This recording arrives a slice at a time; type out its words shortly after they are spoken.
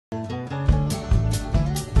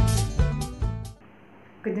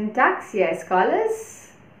Guten Tag, dear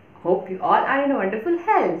scholars. Hope you all are in wonderful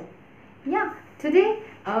health. Yeah, today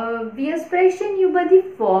wir sprechen über die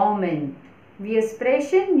Formen. Wir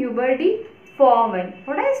sprechen über die Formen.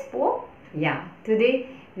 What I spoke? Yeah, today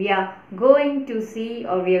we are going to see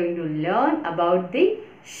or we are going to learn about the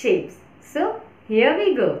shapes. So, here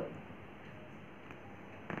we go.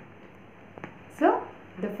 So,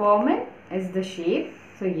 the formen is the shape.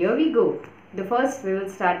 So, here we go. The first we will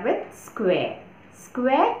start with square.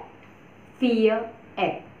 Square,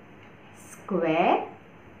 viereck. Square,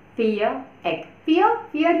 viereck. Vier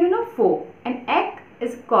you know 4 and egg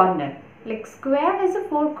is corner. Like square has a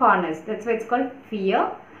 4 corners. That's why it's called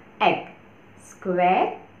viereck.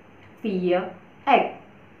 Square, viereck.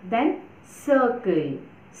 Then circle.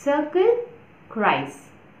 Circle, Kreis.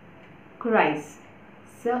 Kreis.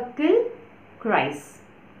 Circle, Kreis.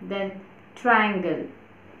 Then triangle.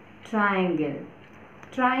 Triangle.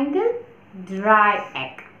 Triangle,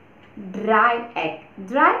 Dreieck. Dreieck.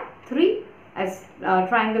 Dry 3 as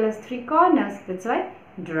triangle has 3 corners. That's why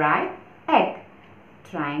Dreieck.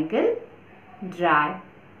 Triangle,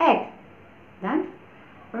 Dreieck. Then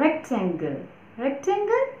rectangle.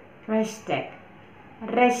 Rectangle, Rechteck.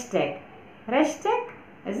 Rechteck. Rechteck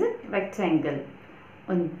is a rectangle.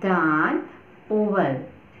 Und dann oval.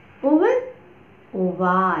 Oval,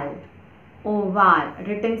 oval. Oval.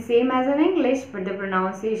 Written same as in English, but the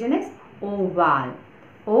pronunciation is oval.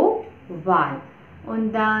 Oval.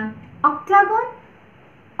 Und dann octagon.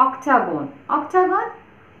 Octagon. Octagon,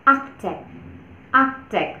 Achteck.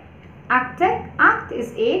 Achteck. Achteck. Acht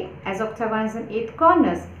is 8 as octagon is in 8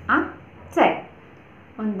 corners. Achteck.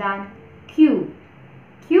 Und dann cube.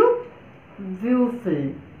 Cube,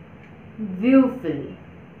 Würfel. Würfel.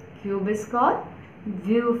 Cube is called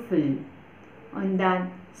Würfel. Und dann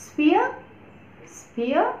Sphere.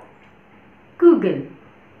 Sphere, Kugel.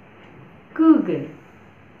 Kugel.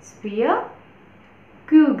 Sphere,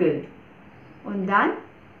 Kugel. Und dann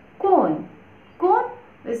Cone. Cone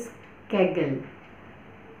is Kegel.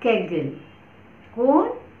 Kegel.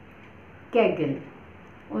 Cone, Kegel.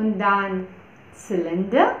 Und dann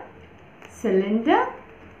Cylinder. Cylinder,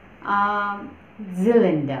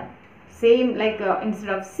 Zylinder. Same like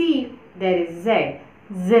instead of C, there is Z.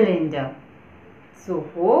 Cylinder. So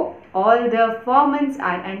hope all the formens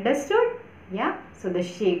are understood. Yeah. So the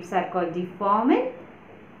shapes are called the formen.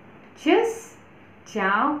 Tschüss.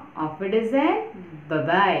 Ciao. Auf Wiedersehen. Bye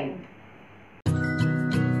bye.